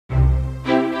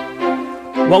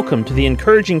Welcome to the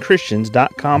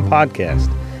EncouragingChristians.com podcast.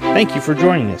 Thank you for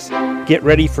joining us. Get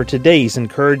ready for today's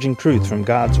encouraging truth from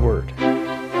God's Word.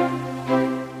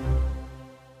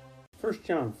 1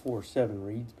 John 4:7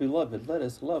 reads, Beloved, let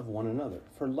us love one another,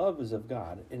 for love is of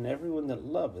God, and everyone that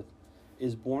loveth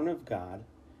is born of God,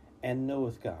 and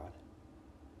knoweth God.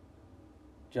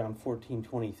 John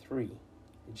 14:23,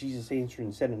 Jesus answered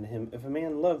and said unto him, If a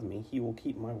man love me, he will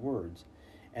keep my words,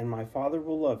 and my Father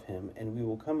will love him, and we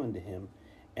will come unto him,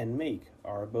 and make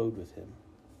our abode with him.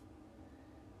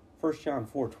 1 John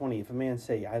 4:20, If a man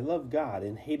say, I love God,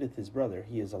 and hateth his brother,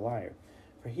 he is a liar.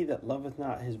 For he that loveth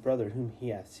not his brother whom he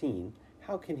hath seen,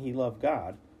 how can he love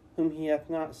God, whom he hath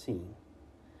not seen?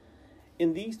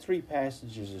 In these three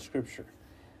passages of Scripture,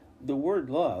 the word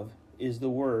love is the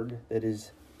word that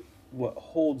is what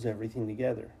holds everything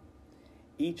together.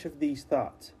 Each of these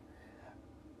thoughts,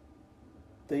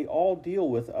 they all deal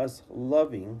with us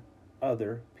loving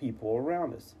other people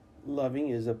around us. Loving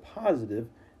is a positive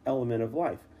element of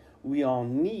life. We all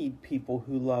need people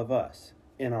who love us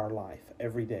in our life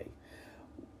every day.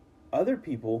 Other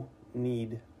people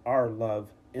need our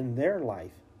love in their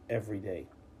life every day.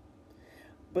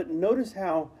 But notice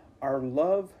how our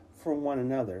love for one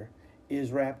another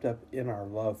is wrapped up in our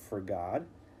love for God,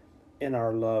 in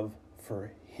our love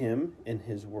for Him and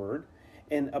His Word.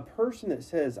 And a person that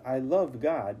says, I love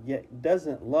God, yet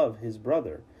doesn't love his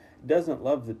brother, doesn't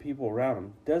love the people around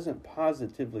him, doesn't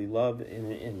positively love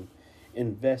and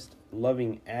invest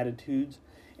loving attitudes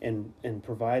and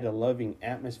provide a loving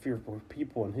atmosphere for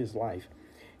people in his life,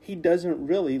 he doesn't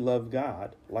really love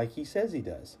God like he says he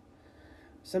does.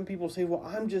 Some people say, well,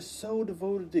 I'm just so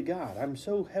devoted to God. I'm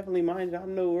so heavenly minded.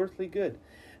 I'm no earthly good.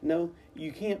 No,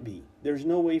 you can't be. There's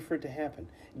no way for it to happen.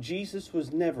 Jesus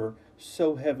was never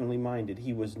so heavenly minded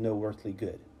he was no earthly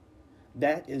good.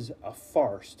 That is a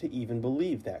farce to even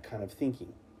believe that kind of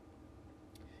thinking.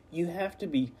 You have to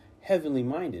be heavenly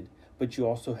minded, but you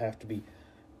also have to be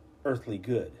earthly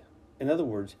good. In other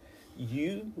words,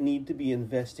 you need to be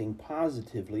investing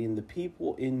positively in the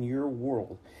people in your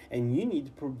world, and you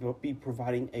need to be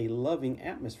providing a loving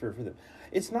atmosphere for them.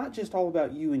 It's not just all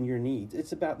about you and your needs.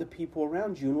 It's about the people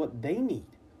around you and what they need.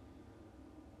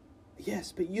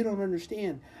 Yes, but you don't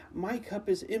understand. My cup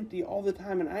is empty all the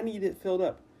time, and I need it filled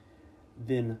up.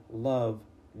 Then love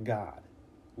God.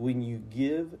 When you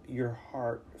give your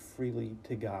heart freely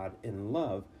to God in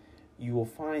love, you will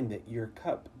find that your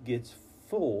cup gets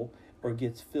full or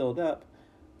gets filled up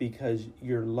because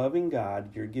you're loving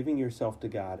God, you're giving yourself to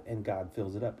God, and God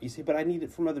fills it up. You say, but I need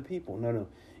it from other people. No,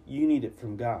 you need it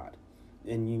from God,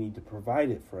 and you need to provide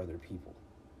it for other people.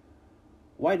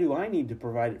 Why do I need to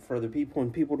provide it for other people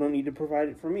and people don't need to provide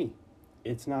it for me?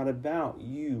 It's not about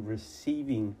you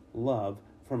receiving love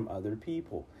from other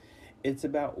people. It's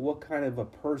about what kind of a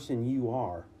person you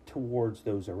are towards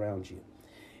those around you.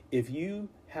 If you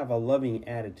have a loving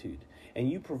attitude and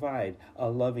you provide a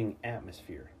loving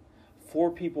atmosphere for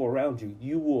people around you,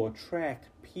 you will attract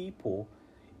people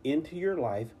into your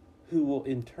life who will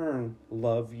in turn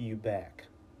love you back.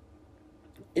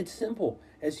 It's simple.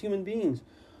 As human beings,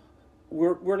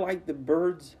 we're like the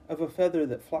birds of a feather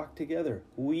that flock together.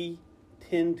 We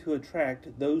tend to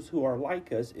attract those who are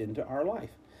like us into our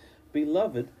life.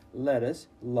 Beloved, let us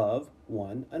love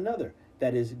one another.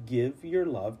 That is, give your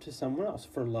love to someone else.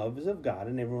 For love is of God,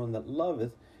 and everyone that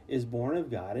loveth is born of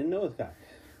God and knoweth God.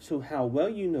 So how well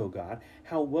you know God,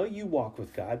 how well you walk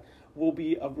with God, will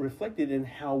be reflected in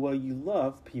how well you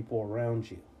love people around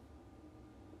you.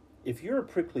 If you're a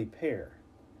prickly pear,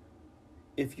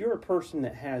 if you're a person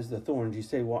that has the thorns, you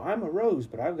say, well, I'm a rose,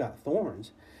 but I've got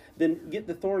thorns, then get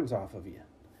the thorns off of you.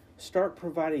 Start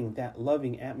providing that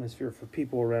loving atmosphere for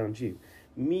people around you.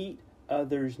 Meet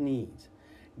others' needs.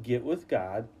 Get with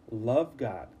God, love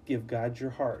God, give God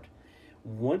your heart.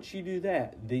 Once you do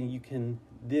that, then you can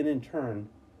in turn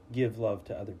give love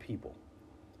to other people.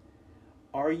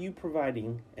 Are you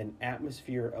providing an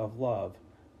atmosphere of love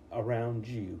around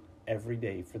you every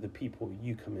day for the people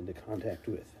you come into contact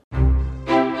with?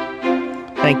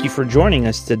 Thank you for joining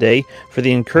us today for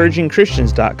the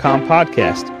EncouragingChristians.com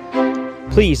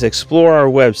podcast. Please explore our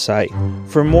website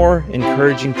for more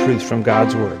encouraging truths from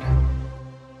God's Word.